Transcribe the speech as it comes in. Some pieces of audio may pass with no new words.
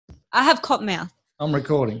I have cotton mouth. I'm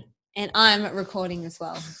recording. And I'm recording as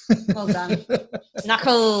well. Well done.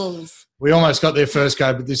 Knuckles. We almost got there first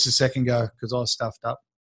go, but this is second go because I stuffed up.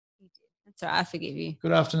 That's all right. I forgive you.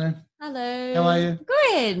 Good afternoon. Hello. How are you?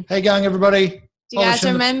 Good. How you going, everybody? Do you guys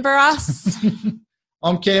remember us?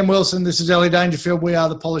 I'm Cam Wilson. This is Ellie Dangerfield. We are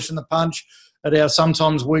the Polish and the Punch at our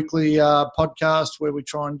sometimes weekly podcast where we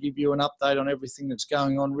try and give you an update on everything that's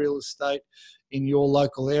going on real estate in your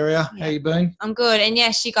local area. Yeah. How you been? I'm good. And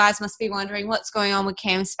yes, you guys must be wondering what's going on with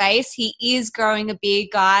Cam's face. He is growing a beard,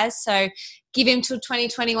 guys. So give him till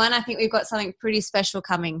 2021. I think we've got something pretty special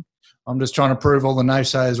coming. I'm just trying to prove all the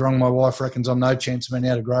naysayers wrong. My wife reckons I'm no chance of being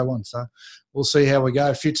able to grow one. So we'll see how we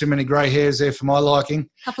go. A few too many grey hairs there for my liking.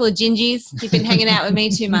 A couple of gingies. You've been hanging out with me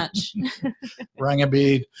too much. Rang a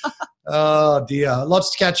beard. Oh, dear.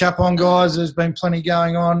 Lots to catch up on, guys. There's been plenty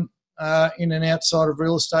going on in and outside of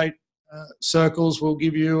real estate circles. We'll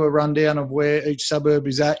give you a rundown of where each suburb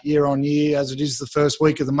is at year on year, as it is the first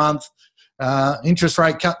week of the month. Interest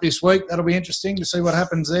rate cut this week. That'll be interesting to see what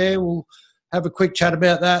happens there. We'll have a quick chat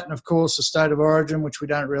about that. And, of course, the state of origin, which we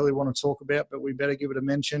don't really want to talk about, but we better give it a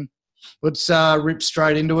mention. Let's rip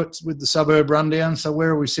straight into it with the suburb rundown. So where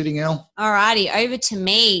are we sitting, El? All righty, over to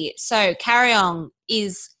me. So Carryong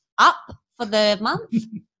is up for the month.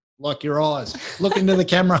 Like your eyes. Look into the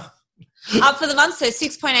camera. Up for the month, so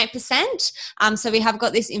 6.8%. So we have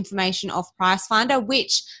got this information off Price Finder,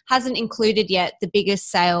 which hasn't included yet the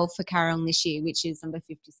biggest sale for Carryong this year, which is number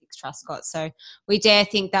 56 Truscott. So we dare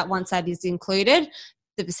think that once that is included,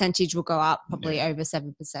 the percentage will go up probably over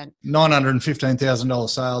 7%. $915,000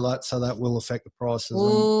 sale, so that will affect the prices.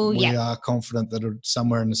 Ooh, we are confident that it's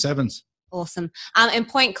somewhere in the sevens. Awesome. And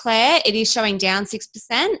Point Claire, it is showing down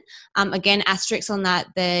 6%. Again, asterisk on that,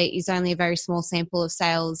 there is only a very small sample of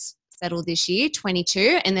sales settled this year,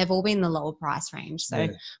 22, and they've all been in the lower price range. So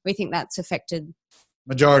we think that's affected.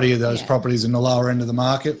 Majority of those properties in the lower end of the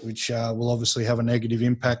market, which will obviously have a negative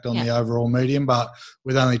impact on the overall median, but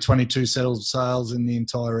with only 22 settled sales in the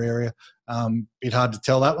entire area, bit hard to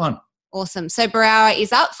tell that one. Awesome. So Barawa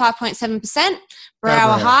is up 5.7%.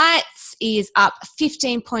 Barawa Heights is up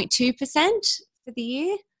 15.2% for the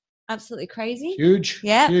year. Absolutely crazy. Huge.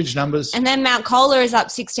 Yeah. Huge numbers. And then Mount Colah is up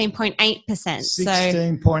 16.8%.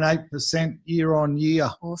 16.8% year on year.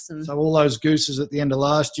 Awesome. So all those gooses at the end of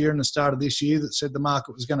last year and the start of this year that said the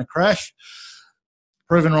market was going to crash,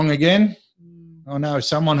 proven wrong again. I know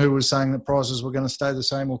someone who was saying that prices were going to stay the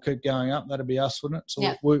same or keep going up. That'd be us, wouldn't it? So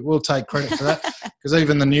we'll take credit for that because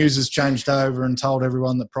even the news has changed over and told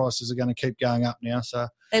everyone that prices are going to keep going up now. So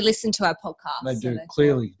they listen to our podcast. They do.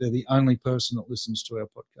 Clearly, they're the only person that listens to our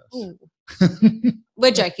podcast.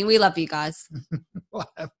 We're joking. We love you guys.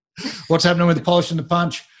 What's happening with the Polish and the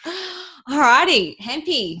Punch? All righty.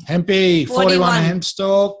 Hempy, 41 hemp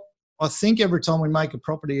stock. I think every time we make a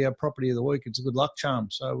property our property of the week, it's a good luck charm.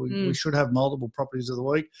 So we should have multiple properties of the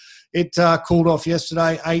week. It cooled off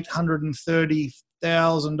yesterday,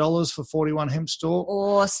 $830,000 for 41 hemp store.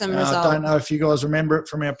 Awesome result. I don't know if you guys remember it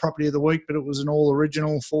from our property of the week, but it was an all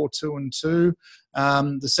original 4, 2 and 2.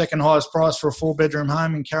 The second highest price for a 4-bedroom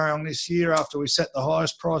home in Carryong this year after we set the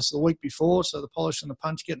highest price the week before. So the Polish and the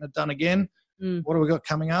Punch getting it done again. What have we got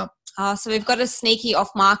coming up? So we've got a sneaky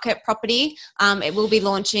off-market property. It will be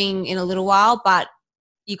launching in a little while, but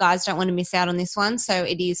you guys don't want to miss out on this one. So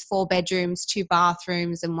it is 4 bedrooms, 2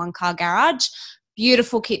 bathrooms and 1-car garage.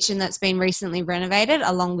 Beautiful kitchen that's been recently renovated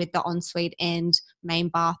along with the ensuite and main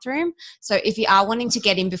bathroom. So if you are wanting to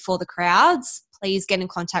get in before the crowds, please get in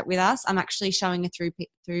contact with us. I'm actually showing it through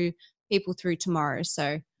people through tomorrow.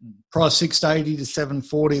 So price 680 to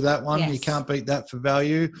 740, that one. You can't beat that for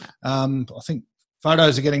value. I think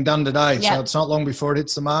photos are getting done today, so it's not long before it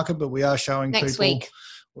hits the market, but we are showing next week.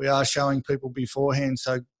 We are showing people beforehand,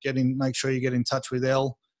 so make sure you get in touch with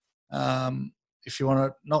Elle if you want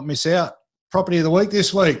to not miss out. Property of the week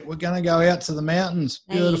this week, we're going to go out to the mountains.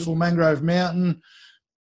 Beautiful Mangrove Mountain.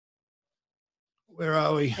 Where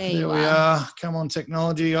are we? There we are. Come on,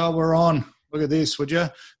 technology. Oh, we're on. Look at this, would you?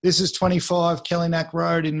 This is 25 Kellynack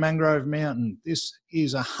Road in Mangrove Mountain. This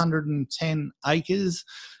is 110 acres,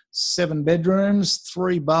 7 bedrooms,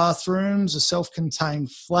 3 bathrooms, a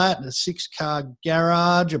self-contained flat, a 6-car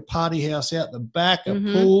garage, a party house out the back, a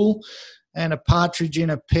pool, and a partridge in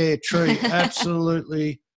a pear tree.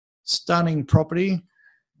 Absolutely stunning property,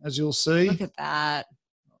 as you'll see. Look at that.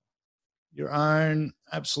 Your own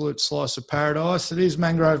absolute slice of paradise. It is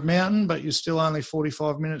Mangrove Mountain, but you're still only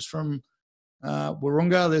 45 minutes from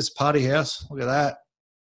Wahroonga. There's a party house. Look at that.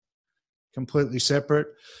 Completely separate.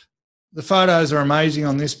 The photos are amazing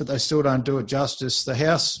on this, but they still don't do it justice. The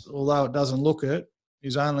house, although it doesn't look it,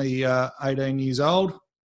 is only 18 years old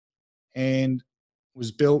and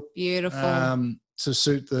was built Beautiful. to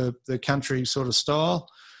suit the country sort of style.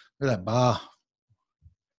 Look at that bar.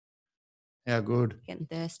 How good. Getting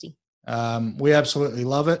thirsty. We absolutely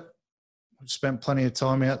love it. We've spent plenty of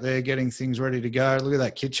time out there getting things ready to go. Look at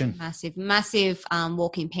that kitchen. Massive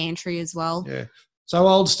walk-in pantry as well. Yeah. So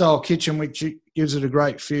old style kitchen, which gives it a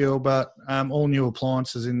great feel, but all new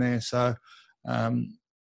appliances in there. So don't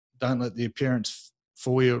let the appearance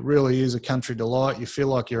fool you. It really is a country delight. You feel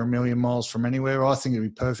like you're a million miles from anywhere. I think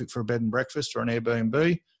it'd be perfect for a bed and breakfast or an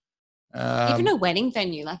Airbnb. Even a wedding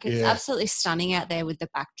venue. Like, it's absolutely stunning out there with the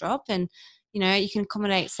backdrop, and, you know, you can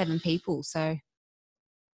accommodate 7 people. So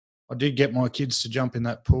I did get my kids to jump in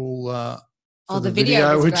that pool for the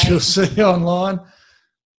video which you'll see online.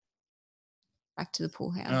 Back to the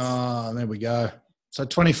pool house. Oh, there we go. So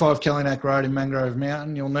 25 Kellinack Road in Mangrove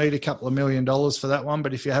Mountain. You'll need a couple of $1 million for that one,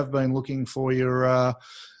 but if you have been looking for your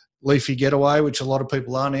leafy getaway, which a lot of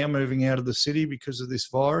people are now moving out of the city because of this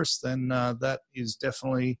virus, then that is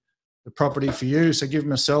definitely the property for you. So give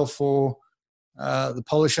myself or the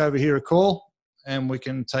polish over here a call, and we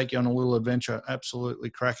can take you on a little adventure. Absolutely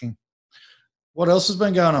cracking. What else has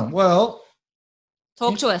been going on? Well,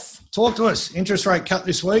 talk to us. Interest rate cut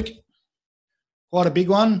this week. Quite a big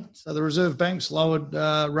one. So the Reserve Bank's lowered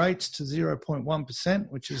rates to 0.1%,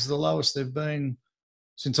 which is the lowest they've been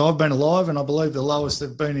since I've been alive, and I believe the lowest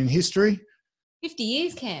they've been in history. 50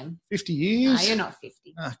 years, Cam. 50 years? No, you're not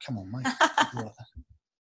 50. Ah, come on, mate.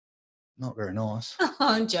 Not very nice.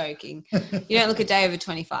 I'm joking. You don't look a day over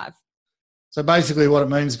 25. So basically what it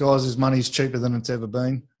means, guys, is money's cheaper than it's ever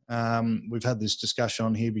been. We've had this discussion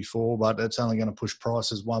on here before, but it's only going to push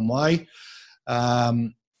prices one way.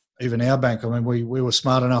 Even our bank, I mean, we were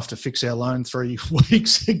smart enough to fix our loan 3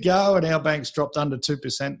 weeks ago, and our bank's dropped under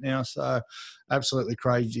 2% now. So absolutely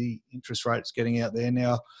crazy interest rates getting out there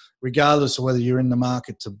now. Regardless of whether you're in the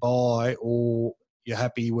market to buy or you're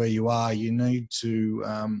happy where you are, you need to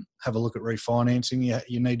have a look at refinancing.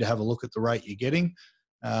 You need to have a look at the rate you're getting,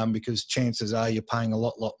 because chances are you're paying a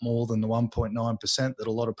lot more than the 1.9% that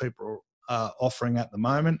a lot of people are offering at the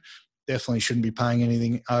moment. Definitely shouldn't be paying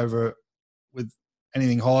anything over with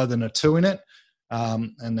anything higher than a 2 in it.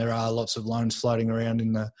 And there are lots of loans floating around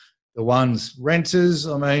in the ones. Renters,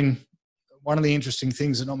 I mean, one of the interesting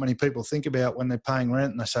things that not many people think about when they're paying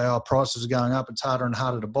rent, and they say, oh, prices are going up, it's harder and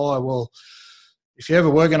harder to buy. Well, if you ever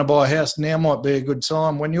were going to buy a house, now might be a good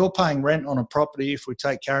time. When you're paying rent on a property, if we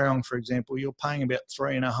take Carry On, for example, you're paying about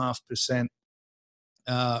 3.5%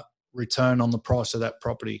 return on the price of that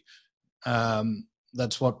property.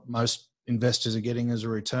 That's what most investors are getting as a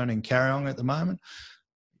return in Carry On at the moment.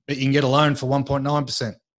 But you can get a loan for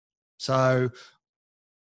 1.9%. So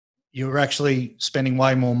you're actually spending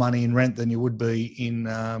way more money in rent than you would be in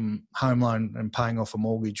home loan and paying off a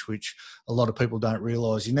mortgage, which a lot of people don't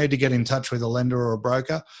realise. You need to get in touch with a lender or a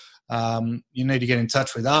broker. You need to get in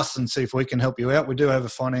touch with us and see if we can help you out. We do have a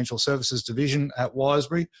financial services division at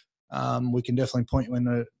Wisebury. We can definitely point you in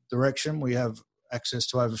the direction. We have access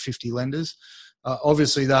to over 50 lenders.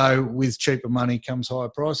 Obviously, though, with cheaper money comes higher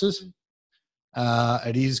prices.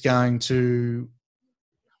 It is going to,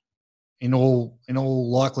 in all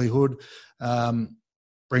likelihood,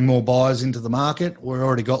 bring more buyers into the market. We've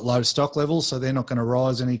already got low stock levels, so they're not going to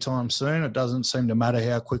rise anytime soon. It doesn't seem to matter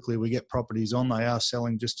how quickly we get properties on. They are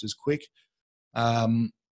selling just as quick. The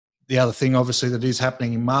other thing, obviously, that is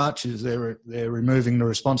happening in March is they're removing the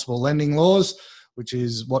responsible lending laws, which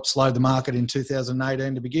is what slowed the market in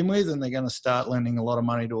 2018 to begin with, and they're going to start lending a lot of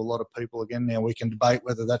money to a lot of people again. Now, we can debate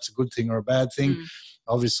whether that's a good thing or a bad thing.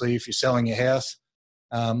 Obviously, if you're selling your house,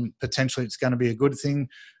 potentially it's going to be a good thing.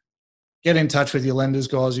 Get in touch with your lenders,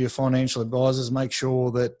 guys, or your financial advisors. Make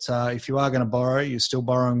sure that if you are going to borrow, you're still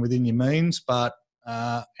borrowing within your means. But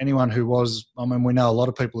anyone who was, I mean, we know a lot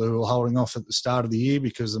of people who were holding off at the start of the year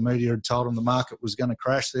because the media had told them the market was going to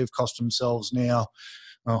crash. They've cost themselves now,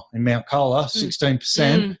 well, in Mount Cola,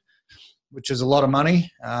 16%, which is a lot of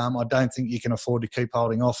money. I don't think you can afford to keep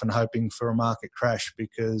holding off and hoping for a market crash,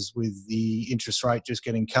 because with the interest rate just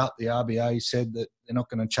getting cut, the RBA said that they're not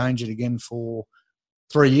going to change it again for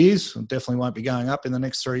 3 years. It definitely won't be going up in the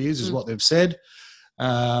next 3 years is what they've said.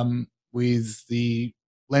 With the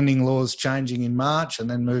lending laws changing in March and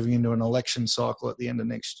then moving into an election cycle at the end of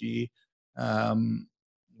next year,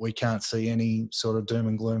 we can't see any sort of doom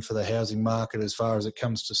and gloom for the housing market as far as it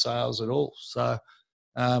comes to sales at all. So,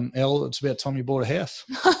 Elle, it's about time you bought a house.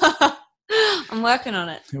 I'm working on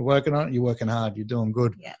it. You're working on it? You're working hard. You're doing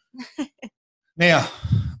good. Yeah. Now,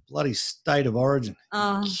 bloody State of Origin.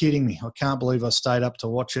 Oh. You're kidding me. I can't believe I stayed up to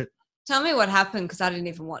watch it. Tell me what happened, because I didn't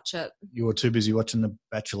even watch it. You were too busy watching the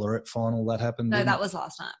Bachelorette final. That happened? No, that was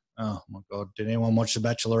last night. Oh, my God. Did anyone watch the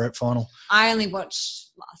Bachelorette final? I only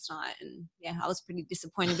watched last night, and, yeah, I was pretty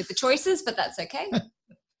disappointed with the choices, but that's okay.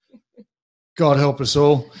 God help us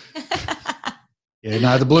all. Yeah,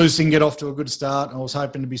 no, the Blues didn't get off to a good start. I was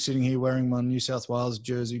hoping to be sitting here wearing my New South Wales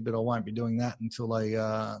jersey, but I won't be doing that until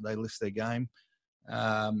they lift their game. You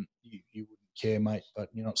wouldn't care, mate, but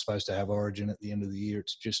you're not supposed to have Origin at the end of the year.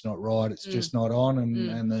 It's just not right. It's just not on,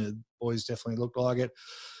 and the boys definitely looked like it.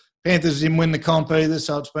 Panthers didn't win the comp either,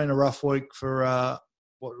 so it's been a rough week for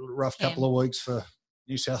couple of weeks for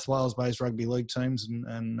New South Wales-based rugby league teams,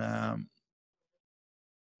 and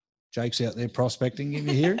Jake's out there prospecting. Can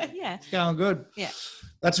you hear it? Yeah. It's going good. Yeah.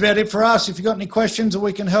 That's about it for us. If you've got any questions or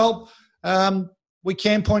we can help, we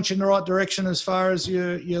can point you in the right direction as far as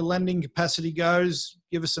your lending capacity goes.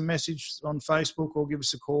 Give us a message on Facebook or give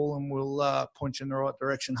us a call and we'll point you in the right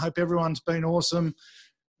direction. Hope everyone's been awesome.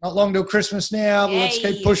 Not long till Christmas now, but let's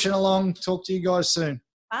keep pushing along. Talk to you guys soon.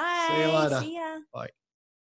 Bye. See you later. See ya.